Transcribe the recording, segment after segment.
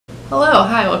Hello,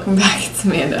 hi, welcome back. It's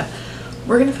Amanda.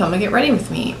 We're gonna film a Get Ready With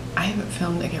Me. I haven't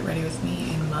filmed a Get Ready With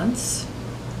Me in months.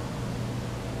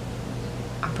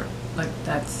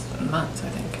 That's months, I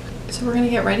think. So we're gonna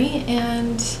get ready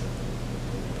and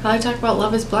probably talk about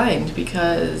Love is Blind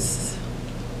because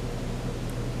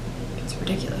it's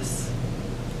ridiculous.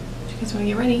 If you guys wanna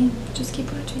get ready, just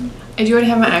keep watching. I do already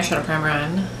have my eyeshadow primer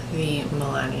on, the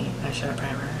Milani eyeshadow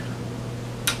primer.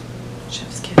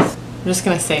 Chef's kiss. I'm just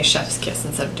gonna say chef's kiss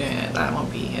instead of doing it. That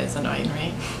won't be as annoying,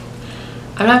 right?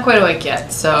 I'm not quite awake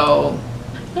yet, so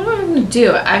I don't know what I'm gonna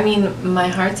do. I mean, my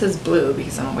heart says blue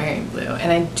because I'm wearing blue,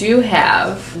 and I do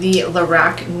have the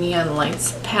Lorac Neon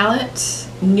Lights palette.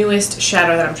 Newest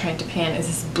shadow that I'm trying to pan is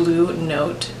this Blue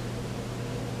Note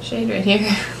shade right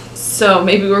here. So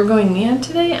maybe we're going neon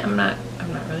today. I'm not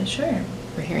really sure.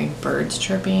 We're hearing birds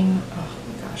chirping. Oh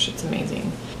my gosh, it's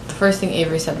amazing. The first thing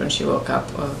Avery said when she woke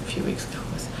up a few weeks ago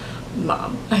was,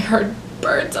 "Mom, I heard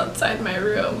birds outside my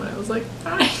room." And I was like,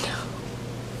 I know.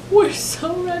 We're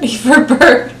so ready for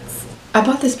birds. I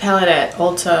bought this palette at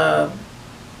Ulta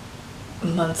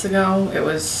months ago. It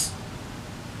was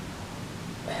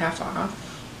half off.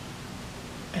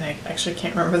 And I actually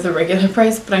can't remember the regular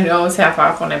price, but I know it was half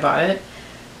off when I bought it.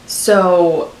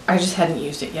 So I just hadn't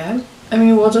used it yet. I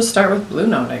mean, we'll just start with Blue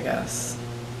Note, I guess.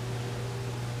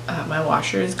 My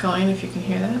washer is going, if you can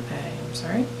hear that. I'm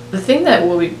sorry. The thing that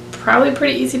will be probably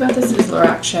pretty easy about this is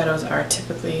Lorac shadows are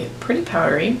typically pretty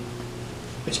powdery,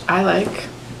 which I like.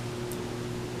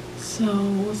 So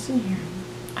we'll see here.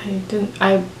 I didn't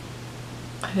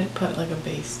put like a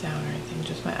base down or anything,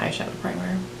 just my eyeshadow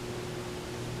primer.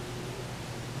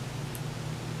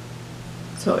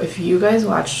 So if you guys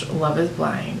watched Love is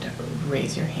Blind,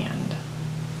 raise your hand.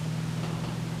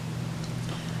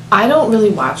 I don't really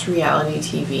watch reality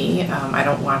TV. I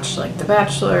don't watch like The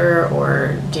Bachelor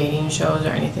or dating shows or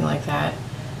anything like that.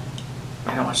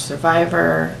 I don't watch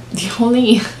Survivor. The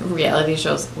only reality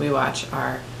shows we watch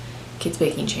are Kids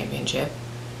Baking Championship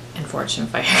and Fortune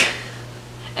Fire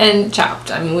and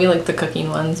Chopped. I mean, we like the cooking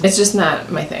ones. It's just not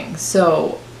my thing.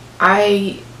 So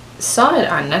I saw it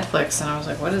on Netflix and I was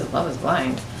like, what is Love is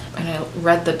Blind? And I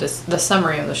read the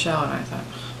summary of the show and I thought,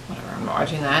 whatever, I'm not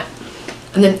watching that.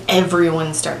 And then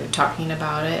everyone started talking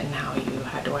about it and how you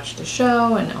had to watch the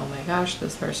show and oh my gosh,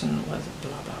 this person was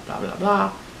blah, blah, blah, blah,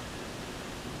 blah.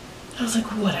 I was like,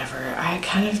 whatever. I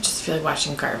kind of just feel like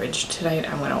watching garbage.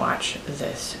 Tonight I'm going to watch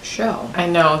this show. I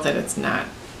know that it's not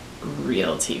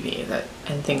real TV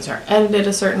and things are edited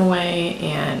a certain way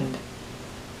and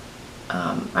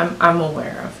I'm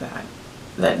aware of that.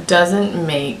 That doesn't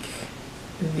make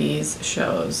these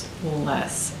shows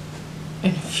less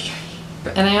infuriating.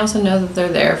 And I also know that they're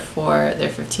there for their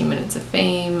 15 minutes of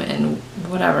fame and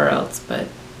whatever else, but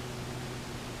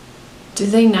do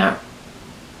they not?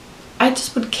 I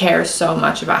just would care so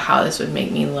much about how this would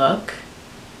make me look,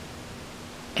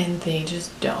 and they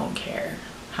just don't care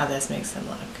how this makes them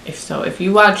look. If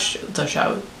you watch the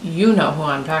show, you know who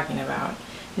I'm talking about.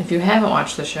 If you haven't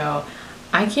watched the show,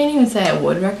 I can't even say I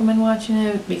would recommend watching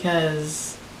it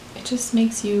because it just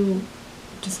makes you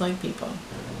dislike people.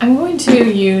 I'm going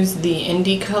to use the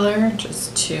Indie color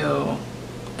just to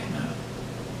kind of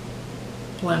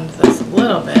blend this a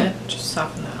little bit, just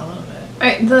soften that a little bit.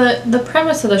 Alright, the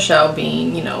premise of the show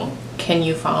being, you know, can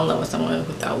you fall in love with someone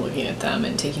without looking at them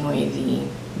and taking away the,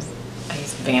 I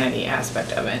guess, vanity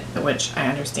aspect of it, which I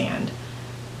understand.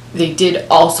 They did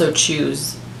also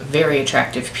choose very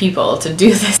attractive people to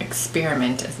do this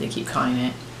experiment, as they keep calling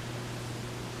it.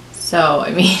 So,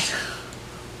 I mean,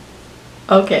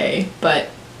 okay, but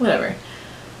whatever.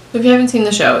 If you haven't seen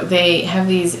the show, they have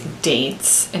these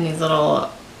dates in these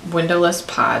little windowless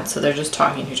pods, so they're just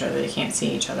talking to each other, they can't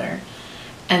see each other.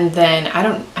 And then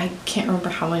I can't remember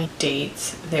how many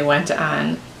dates they went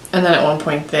on, and then at one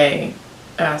point they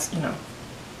asked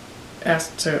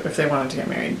if they wanted to get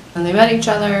married. And they met each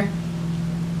other.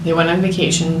 They went on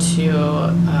vacation to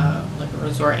like a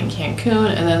resort in Cancun,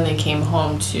 and then they came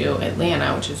home to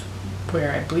Atlanta, which is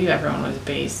where I believe everyone was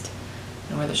based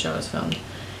and where the show was filmed.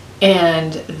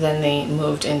 And then they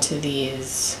moved into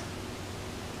these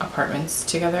apartments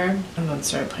together and then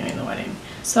started planning the wedding.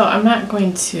 So I'm not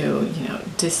going to, you know,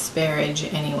 disparage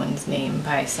anyone's name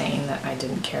by saying that I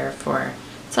didn't care for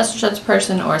such and such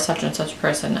person or such and such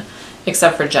person,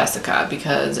 except for Jessica,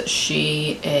 because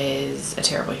she is a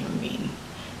terrible human being.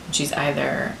 She's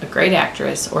either a great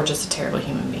actress or just a terrible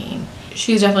human being.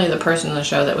 She's definitely the person in the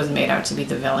show that was made out to be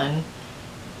the villain,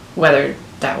 whether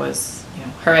that was, you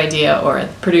know, her idea or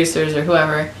the producers or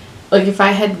whoever. Like, if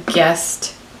I had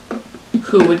guessed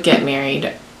who would get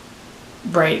married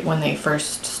right when they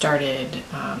first started,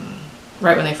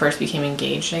 right when they first became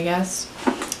engaged, I guess,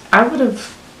 I would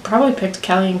have probably picked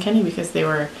Kelly and Kenny because they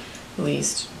were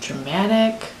least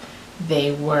dramatic.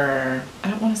 They were, I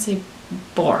don't want to say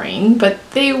boring, but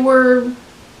they were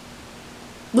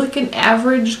like an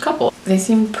average couple. They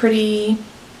seemed pretty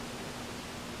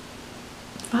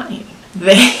fine.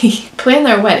 They plan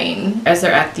their wedding as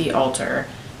they're at the altar.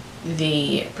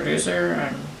 The producer,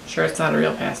 I'm sure it's not a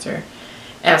real pastor,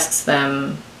 asks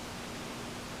them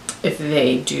if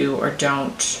they do or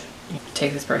don't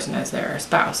take this person as their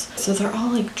spouse. So they're all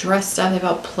like dressed up, they've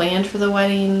all planned for the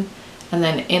wedding, and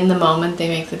then in the moment they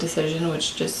make the decision,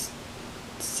 which just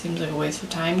seems like a waste of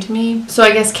time to me. So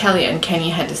I guess Kelly and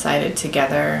Kenny had decided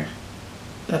together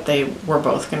that they were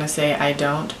both gonna say I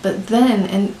don't. But then,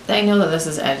 and I know that this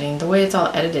is editing, the way it's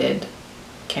all edited,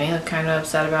 Kenny looked kind of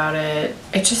upset about it.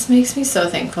 It just makes me so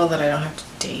thankful that I don't have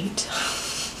to date.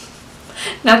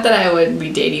 Not that I would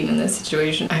be dating in this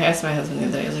situation. I asked my husband the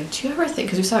other day, I was like, do you ever think,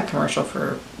 because we saw a commercial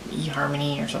for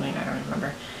eHarmony or something, I don't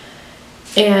remember.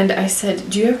 And I said,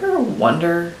 do you ever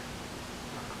wonder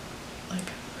like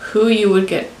who you would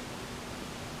get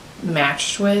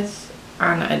matched with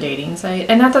on a dating site?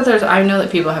 And not that there's, I know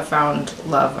that people have found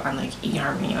love on like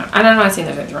eHarmony, and I'm not saying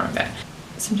there's anything wrong with that.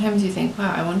 Sometimes you think,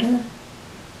 wow, I wonder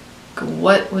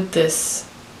what would this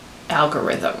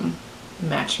algorithm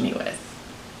match me with?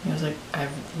 And I was like,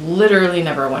 I've literally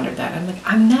never wondered that. I'm like,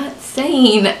 I'm not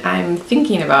saying I'm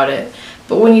thinking about it,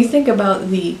 but when you think about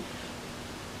the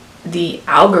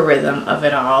algorithm of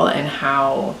it all and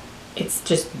how it's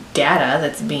just data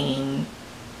that's being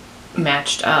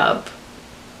matched up,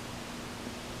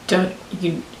 don't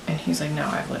you? And he's like, no,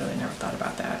 I've literally never thought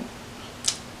about that.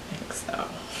 I think so.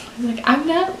 I was like, I'm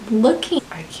not looking.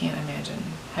 I can't imagine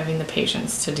having the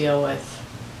patience to deal with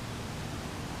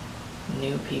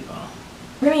new people.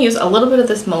 We're going to use a little bit of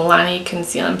this Milani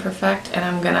Conceal and Perfect, and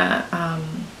I'm going to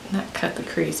not cut the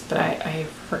crease, but I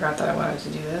forgot that I wanted to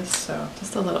do this, so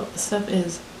just a little. This stuff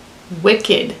is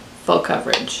wicked full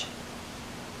coverage.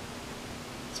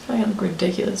 It's probably going to look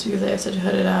ridiculous because I have such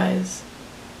hooded eyes,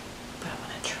 but I'm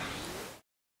going to try.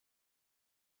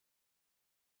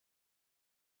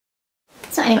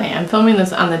 So anyway, I'm filming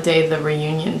this on the day the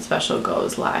reunion special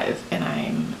goes live, and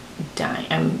I'm dying.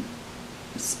 I'm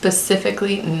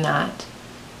specifically not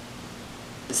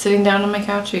sitting down on my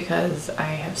couch because I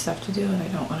have stuff to do and I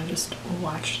don't want to just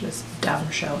watch this dumb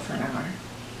show for an hour.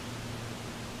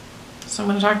 So I'm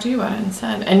going to talk to you about it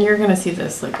instead. And you're going to see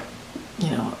this like, you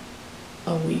know,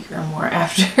 a week or more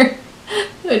after.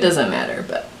 It doesn't matter,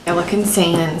 but I look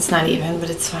insane and it's not even, but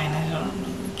it's fine. I don't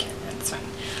really care. It's fine.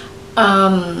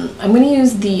 I'm going to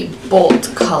use the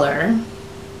Bolt color,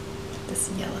 this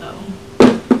yellow,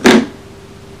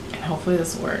 and hopefully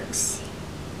this works.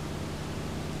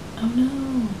 Oh no.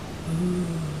 Ooh.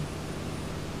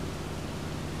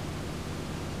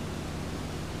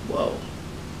 Whoa.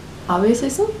 Obviously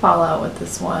some fallout with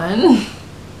this one.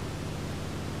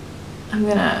 I'm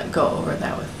gonna go over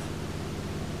that with,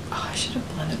 oh, I should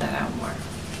have blended that out more.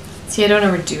 See, I don't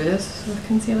ever do this with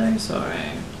concealer, so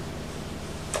I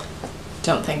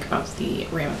don't think about the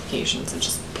ramifications of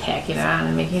just packing it on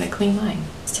and making a clean line.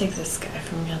 Let's take this guy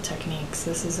from Real Techniques.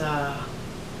 This is a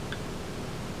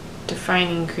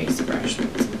defining crease brush.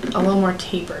 It's a little more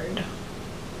tapered.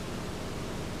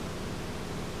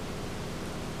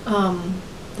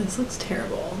 This looks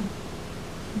terrible,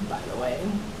 by the way.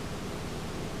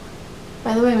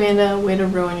 By the way, Amanda, way to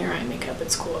ruin your eye makeup.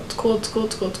 It's cool. It's cool. It's cool.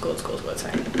 It's cool. It's cool. It's cool. It's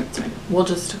fine. It's fine. We'll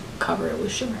just cover it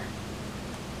with shimmer.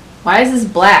 Why is this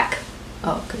black?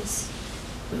 Oh, because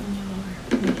blue and yellow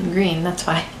are making green. That's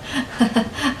why.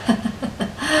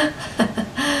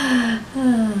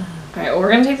 Alright, well,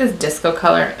 we're going to take this disco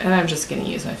color, and I'm just going to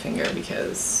use my finger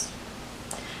because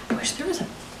I wish there was a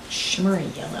shimmery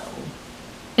yellow.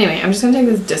 Anyway, I'm just going to take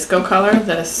this disco color,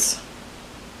 this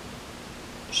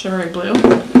shimmery blue.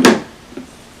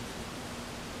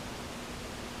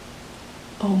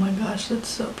 Oh my gosh, that's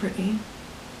so pretty.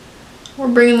 We're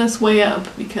bringing this way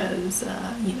up because,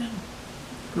 you know,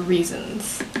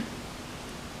 reasons.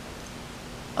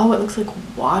 Oh, it looks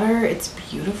like water. It's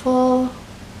beautiful.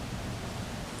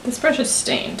 This brush is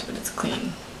stained, but it's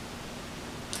clean.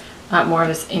 More of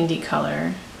this indie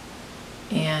color.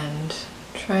 And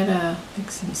try to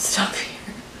mix some stuff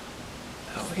here.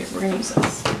 Oh, here, we're going to use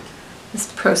this.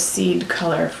 This Proceed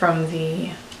color from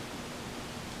the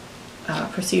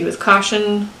Proceed with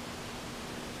Caution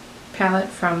palette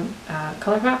from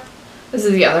ColourPop. This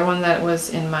is the other one that was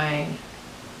in my...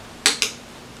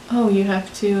 Oh, you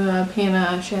have to pan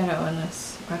a shadow in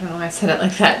this. I don't know why I said it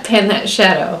like that. Pan that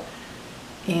shadow.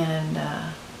 And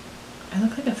I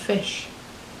look like a fish.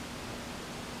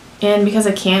 And because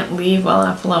I can't leave well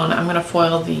enough alone, I'm going to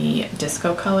foil the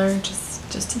disco color just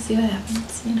just to see what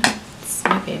happens, you know. It's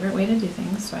my favorite way to do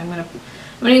things, so I'm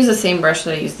gonna use the same brush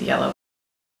that I used the yellow.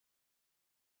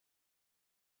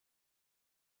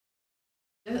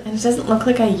 And it doesn't look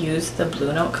like I used the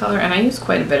Blue Note color, and I used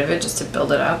quite a bit of it just to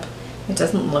build it up. It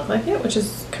doesn't look like it, which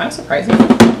is kind of surprising,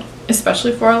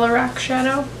 especially for a Lorac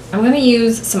shadow. I'm going to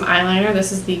use some eyeliner.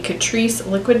 This is the Catrice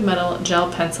Liquid Metal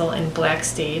Gel Pencil in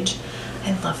Blackstage.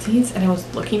 I love these, and I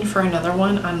was looking for another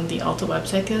one on the Ulta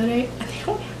website the other day, and they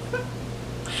don't have them.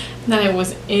 And then I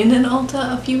was in an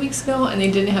Ulta a few weeks ago, and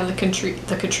they didn't have the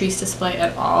Catrice display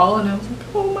at all, and I was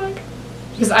like, oh my god.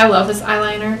 Because I love this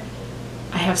eyeliner.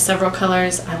 I have several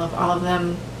colors. I love all of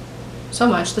them so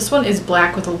much. This one is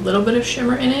black with a little bit of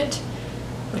shimmer in it,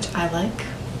 which I like.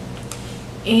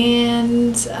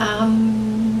 And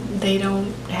they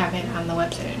don't have it on the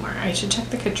website anymore. I should check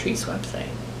the Catrice website.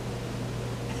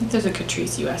 I think there's a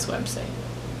Catrice US website.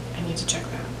 I need to check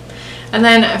that. And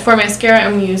then for mascara,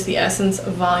 I'm going to use the Essence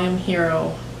Volume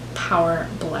Hero Power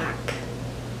Black.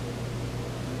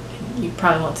 And you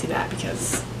probably won't see that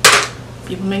because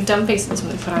people make dumb faces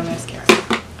when they put on mascara.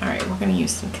 Alright, we're going to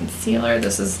use some concealer.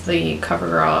 This is the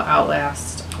CoverGirl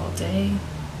Outlast All Day.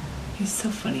 He's so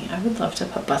funny. I would love to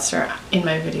put Buster in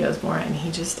my videos more, and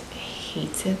he just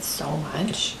hates it so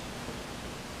much.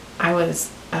 I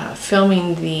was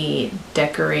filming the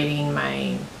decorating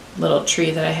my little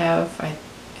tree that I have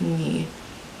in the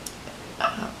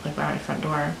like by my front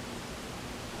door,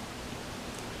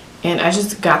 and I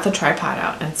just got the tripod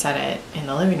out and set it in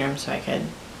the living room so I could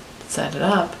set it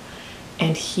up,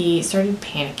 and he started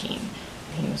panicking.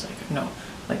 And he was like, no,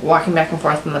 like walking back and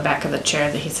forth on the back of the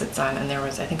chair that he sits on, and there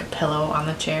was, I think, a pillow on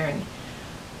the chair. And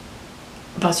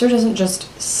Buster doesn't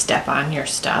just step on your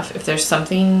stuff. If there's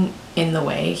something in the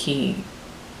way, he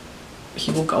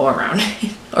will go around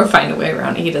it or find a way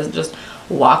around it. He doesn't just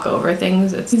walk over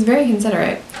things. He's very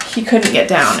considerate. He couldn't get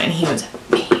down, and he was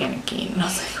panicking. And I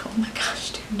was like, oh my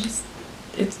gosh, dude, just,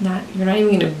 it's not, you're not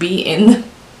even going to be in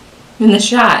the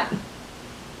shot.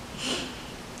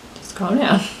 Just calm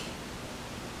down.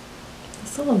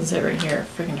 This little zit right here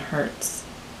freaking hurts.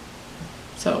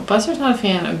 So Buster's not a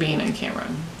fan of being on camera.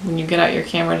 When you get out your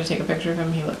camera to take a picture of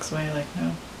him, he looks away like,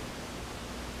 no.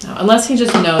 No, unless he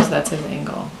just knows that's his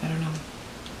angle. I don't know.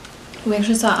 We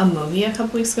actually saw a movie a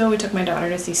couple weeks ago. We took my daughter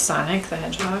to see Sonic the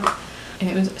Hedgehog, and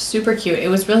it was super cute. It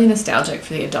was really nostalgic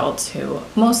for the adults who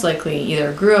most likely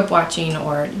either grew up watching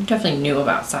or definitely knew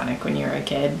about Sonic when you were a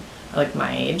kid, like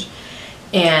my age,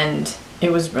 and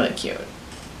it was really cute.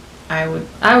 I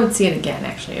would see it again,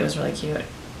 actually. It was really cute,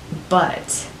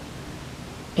 but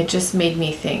it just made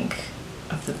me think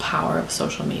of the power of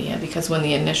social media, because when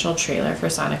the initial trailer for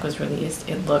Sonic was released,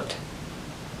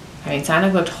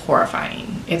 Sonic looked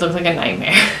horrifying. It looked like a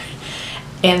nightmare.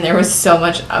 And there was so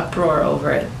much uproar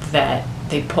over it that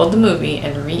they pulled the movie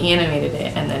and reanimated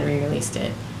it and then re-released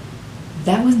it.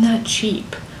 That was not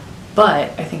cheap,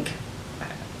 but I think,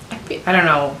 I don't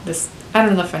know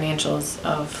the financials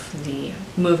of the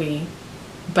movie,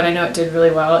 but I know it did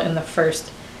really well in at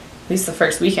least the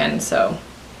first weekend, so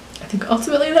I think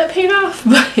ultimately that paid off.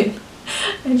 But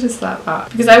I just thought, wow,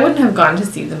 because I wouldn't have gone to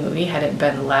see the movie had it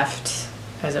been left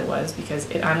as it was, because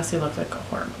it honestly looked like a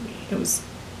horror movie. It was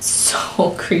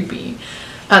so creepy.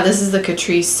 This is the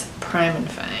Catrice Prime and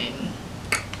Fine.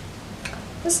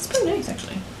 This is pretty nice,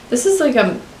 actually. This is like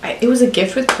it was a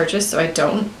gift with purchase, so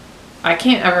I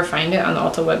can't ever find it on the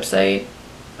Ulta website.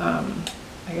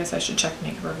 I guess I should check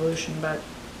Makeup Revolution, but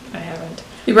I haven't.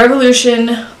 The Revolution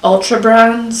Ultra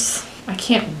Bronze. I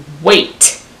can't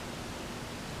wait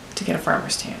to get a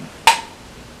farmer's tan.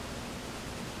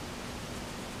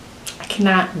 I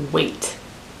cannot wait.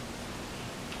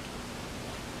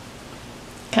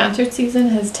 Concert season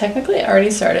has technically already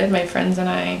started. My friends and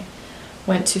I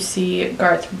went to see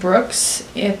Garth Brooks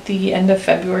at the end of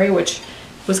February, which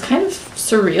was kind of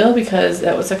surreal because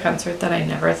that was a concert that I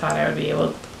never thought I would be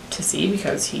able to see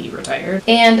because he retired.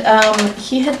 And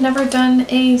he had never done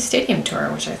a stadium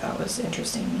tour, which I thought was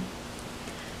interesting.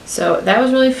 So that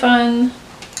was really fun.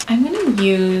 I'm going to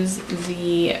use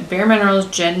the Bare Minerals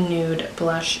Gen Nude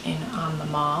blush in On the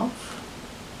Mauve.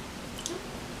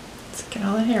 Let's get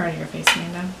all the hair out of your face,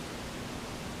 Amanda.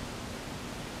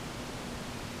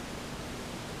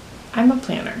 I'm a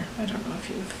planner. I don't know if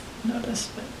you've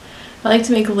noticed, but I like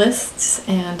to make lists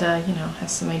and, you know, have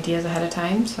some ideas ahead of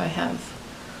time so I have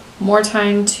more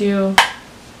time to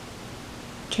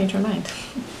change my mind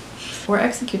or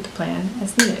execute the plan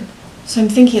as needed. So I'm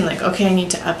thinking like, okay, I need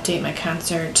to update my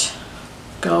concert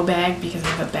go bag because I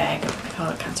have a bag. I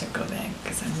call it concert go bag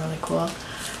because I'm really cool.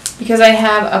 Because I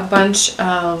have a bunch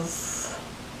of,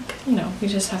 you know, we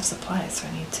just have supplies, so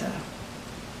I need to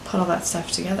put all that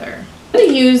stuff together. I'm going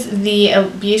to use the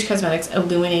BH Cosmetics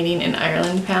Illuminating in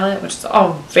Ireland palette, which is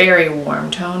all very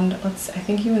warm toned. I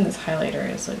think even this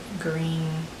highlighter is like green.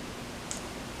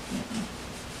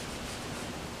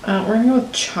 We're going to go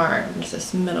with Charms,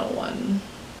 this middle one.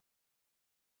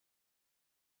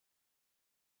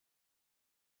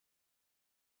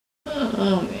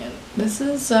 Oh man, this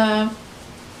is,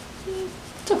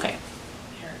 it's okay.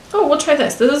 Oh, we'll try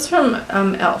this. This is from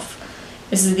e.l.f.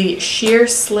 This is the Sheer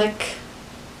Slick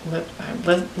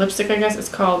lipstick, I guess. It's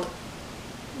called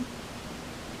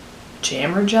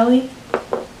Jammer Jelly.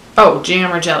 Oh,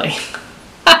 Jammer Jelly.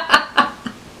 The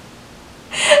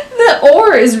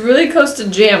 "or" is really close to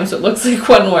jam, so it looks like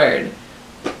one word.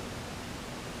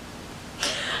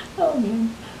 Oh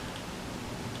man.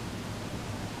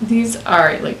 These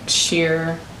are like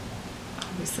sheer,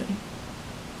 obviously.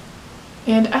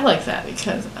 And I like that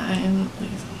because I'm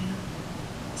lazy.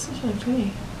 This is really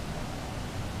pretty.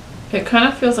 It kind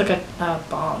of feels like a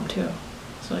balm too.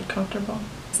 It's really comfortable.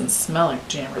 It doesn't smell like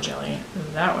Jammer Jelly.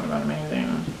 That would have been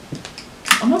amazing.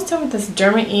 Almost done with this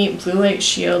Derma E Blue Light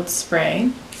Shield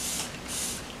spray.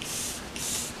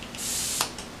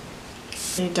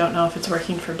 I don't know if it's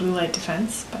working for blue light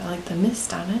defense, but I like the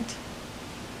mist on it.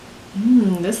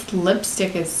 This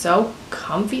lipstick is so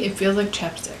comfy. It feels like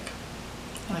chapstick.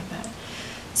 I like that.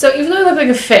 So even though I look like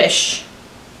a fish,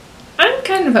 I'm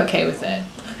kind of okay with it.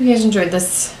 Hope you guys enjoyed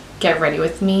this Get Ready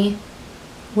With Me.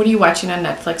 What are you watching on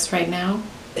Netflix right now?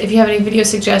 If you have any video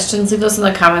suggestions, leave those in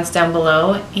the comments down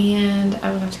below, and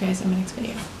I will talk to you guys in my next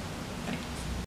video.